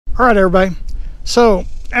All right, everybody. So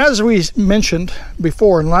as we mentioned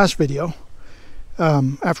before in the last video,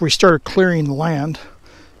 after we started clearing the land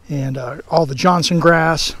and all the Johnson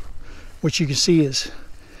grass, which you can see is,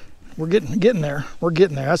 we're getting there. We're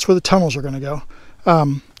getting there. That's where the tunnels are going to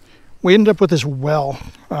go. We ended up with this well.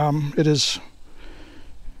 We've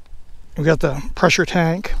got the pressure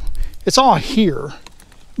tank. It's all here,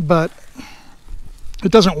 but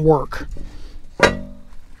it doesn't work.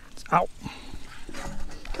 Ow.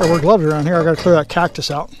 Gotta wear gloves around here. I gotta clear that cactus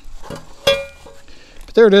out.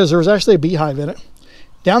 But there it is. There was actually a beehive in it.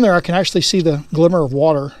 Down there I can actually see the glimmer of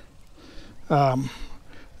water.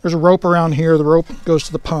 There's a rope around here. The rope goes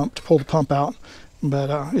to the pump to pull the pump out.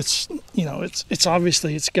 But it's, you know, it's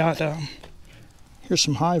obviously, it's got, here's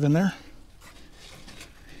some hive in there.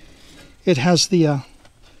 It has the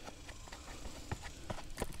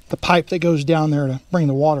pipe that goes down there to bring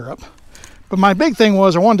the water up. But my big thing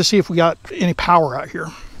was I wanted to see if we got any power out here.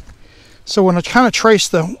 So when I kind of trace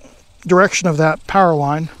the direction of that power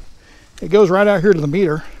line, it goes right out here to the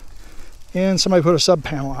meter, and somebody put a sub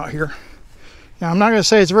panel out here. Now I'm not going to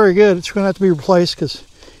say it's very good. It's going to have to be replaced because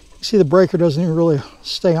you see the breaker doesn't even really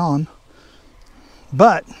stay on.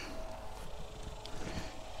 But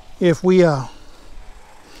if we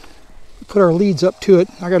put our leads up to it,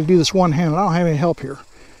 I got to do this one hand. I don't have any help here.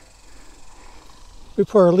 We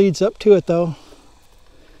put our leads up to it though.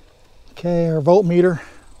 Okay, our voltmeter.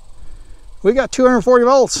 We got 240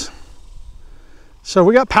 volts. So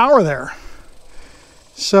we got power there.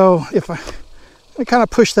 So if I kind of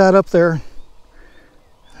push that up there,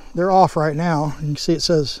 they're off right now. You can see it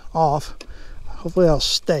says off. Hopefully that'll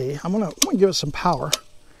stay. I'm gonna give it some power.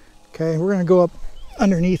 Okay, we're gonna go up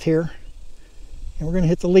underneath here and we're gonna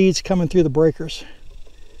hit the leads coming through the breakers.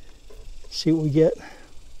 See what we get.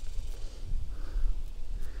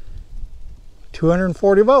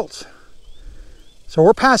 240 volts. So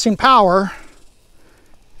we're passing power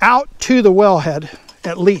out to the wellhead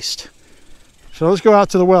at least. So let's go out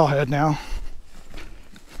to the wellhead now.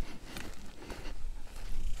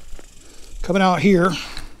 Coming out here.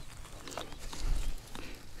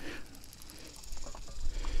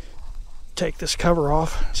 Take this cover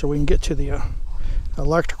off so we can get to the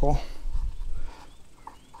electrical.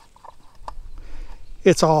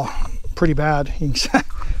 It's all pretty bad. It's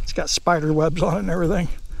got spider webs on it and everything.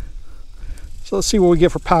 So let's see what we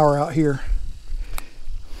get for power out here.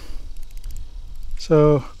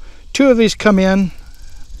 So 2 of these come in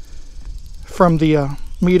from the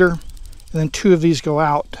meter, and then 2 of these go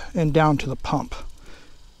out and down to the pump.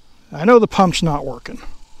 I know the pump's not working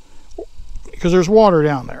because there's water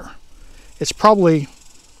down there. It's probably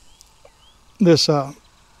this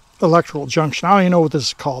electrical junction. I don't even know what this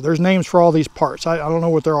is called. There's names for all these parts. I don't know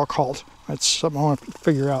what they're all called. That's something I want to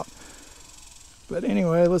figure out. But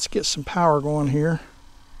anyway, let's get some power going here.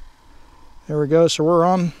 There we go. So we're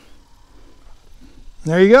on.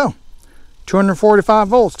 There you go. 245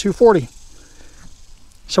 volts, 240.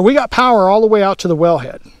 So we got power all the way out to the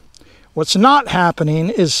wellhead. What's not happening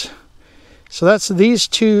is, so that's these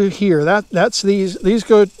 2 here. That's these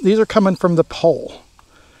are coming from the pole.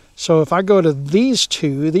 So if I go to these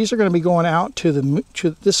 2, these are going to be going out to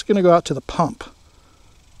this is going to go out to the pump.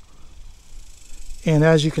 And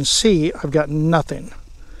as you can see, I've got nothing.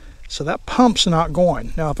 So that pump's not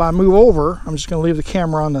going. Now if I move over, I'm just going to leave the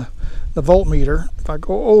camera on the voltmeter. If I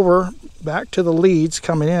go over back to the leads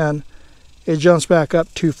coming in, it jumps back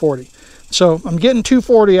up 240. So I'm getting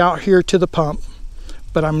 240 out here to the pump,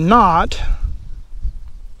 but I'm not.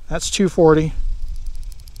 That's 240.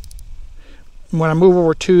 When I move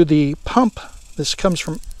over to the pump, this comes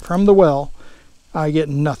from the well, I get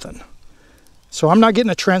nothing. So I'm not getting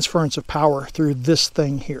a transference of power through this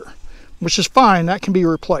thing here, which is fine. That can be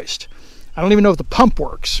replaced. I don't even know if the pump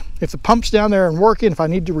works. If the pump's down there and working, if I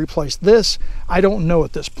need to replace this, I don't know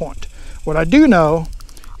at this point. What I do know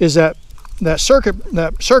is that circuit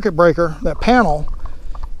breaker, that panel,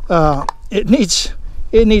 it needs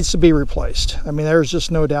to be replaced. I mean, there's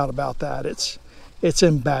just no doubt about that. It's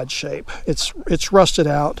in bad shape. It's rusted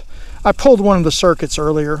out. I pulled one of the circuits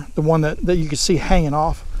earlier, the one that you could see hanging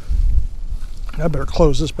off. I better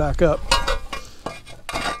close this back up.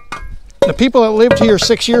 The people that lived here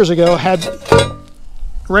 6 years ago had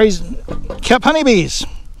kept honeybees,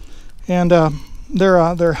 and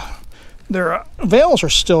their veils are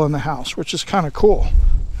still in the house, which is kind of cool.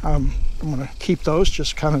 I'm going to keep those,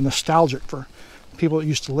 just kind of nostalgic for people that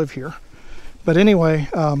used to live here. But anyway,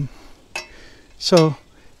 so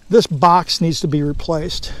this box needs to be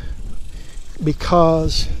replaced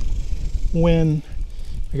because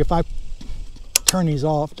if I turn these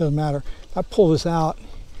off, doesn't matter. If I pull this out,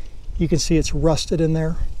 you can see it's rusted in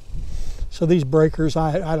there. So these breakers,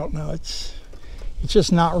 I don't know, it's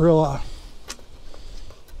just not real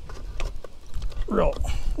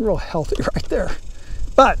healthy right there.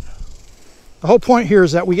 But the whole point here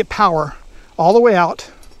is that we get power all the way out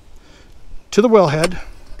to the wellhead,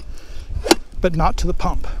 but not to the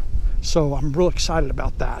pump. So I'm real excited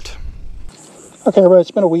about that. Okay, everybody,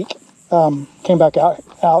 it's been a week. Came back out.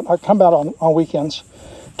 I come out on weekends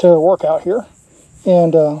to work out here.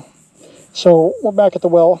 And so we're back at the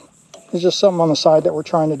well. It's just something on the side that we're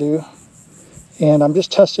trying to do. And I'm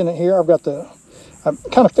just testing it here. I've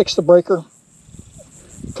kind of fixed the breaker,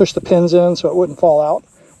 push the pins in so it wouldn't fall out.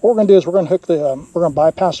 What we're going to do is we're going to hook we're going to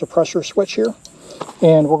bypass the pressure switch here,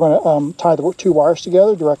 and we're going to tie the two wires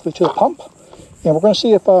together directly to the pump, and we're going to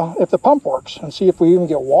see if the pump works and see if we even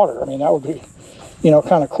get water. I mean, that would be,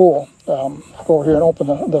 kind of cool. Go over here and open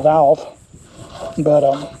the valve, but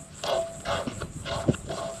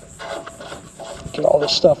get all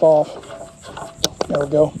this stuff off. There we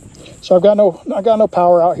go. So I got no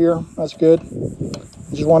power out here. That's good.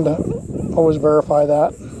 Just wanted to always verify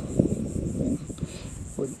that.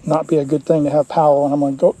 Would not be a good thing to have power when I'm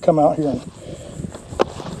going to come out here and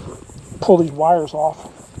pull these wires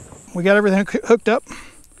off. We got everything hooked up.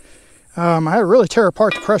 I had to really tear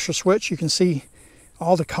apart the pressure switch. You can see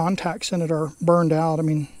all the contacts in it are burned out. I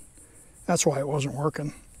mean, that's why it wasn't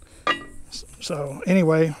working. So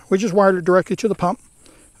anyway, we just wired it directly to the pump.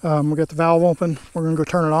 We got the valve open. We're going to go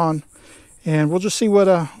turn it on, and we'll just see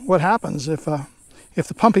what happens if the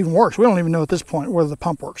pump even works. We don't even know at this point whether the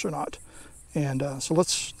pump works or not. And so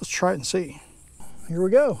let's try it and see. Here we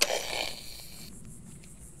go.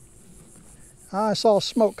 I saw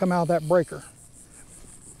smoke come out of that breaker,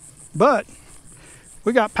 but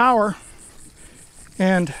we got power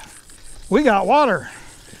and we got water.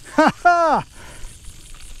 Ha ha!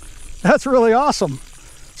 That's really awesome.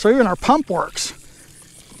 So even our pump works.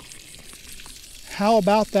 How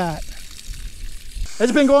about that?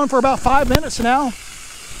 It's been going for about 5 minutes now,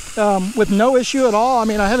 with no issue at all. I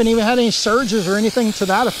mean, I haven't even had any surges or anything to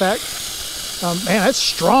that effect. Man, it's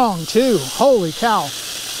strong too. Holy cow.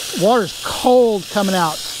 Water's cold coming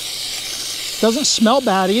out. Doesn't smell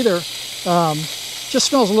bad either. Just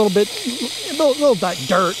smells a little like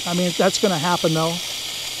dirt. I mean, that's going to happen though.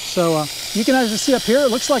 So you can actually see up here,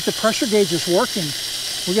 it looks like the pressure gauge is working.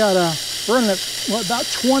 We got, we're running at about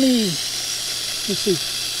 20, let's see,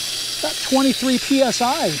 about 23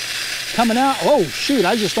 PSI coming out. Oh shoot,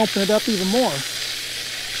 I just opened it up even more.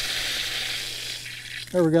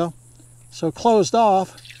 There we go. So closed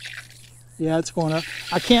off. Yeah, it's going up.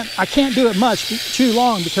 I can't do it much too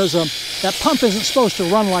long because that pump isn't supposed to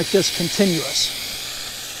run like this continuous.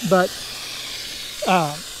 But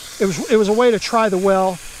it was a way to try the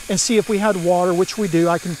well and see if we had water, which we do.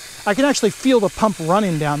 I can actually feel the pump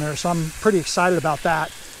running down there, so I'm pretty excited about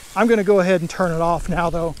that. I'm going to go ahead and turn it off now,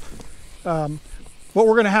 though. What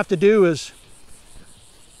we're going to have to do is,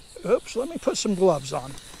 oops, let me put some gloves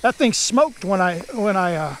on. That thing smoked when I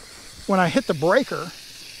hit the breaker,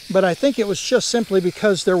 but I think it was just simply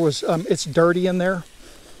because there was it's dirty in there,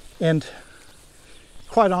 and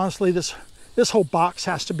quite honestly, this whole box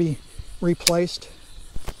has to be replaced.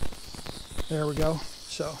 There we go.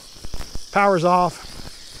 So power's off.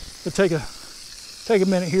 It'll take a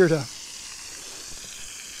minute here to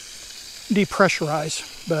depressurize,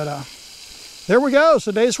 but there we go.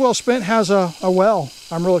 So Days Well Spent has a well.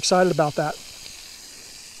 I'm real excited about that.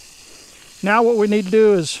 Now what we need to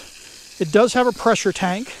do is, it does have a pressure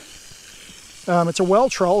tank. It's a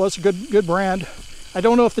Well-Trol. That's a good brand. I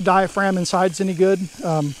don't know if the diaphragm inside's any good.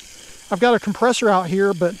 I've got a compressor out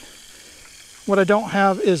here, but what I don't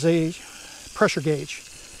have is a pressure gauge,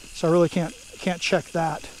 so I really can't check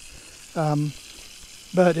that.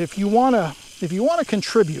 But if you wanna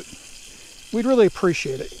contribute, we'd really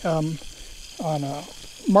appreciate it.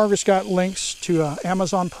 Margaret's got links to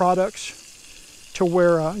Amazon products to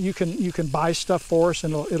where you can buy stuff for us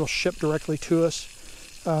and it'll ship directly to us.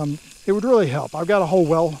 It would really help. I've got a whole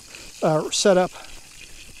well set up,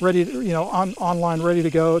 ready to, online, ready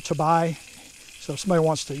to go to buy. So if somebody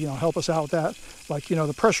wants to, help us out with that, like,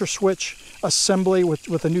 the pressure switch assembly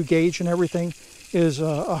with a new gauge and everything is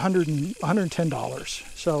 $110.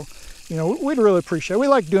 So, we'd really appreciate it. We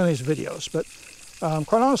like doing these videos, but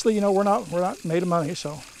quite honestly, we're not made of money,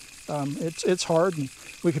 so it's hard, and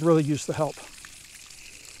we could really use the help.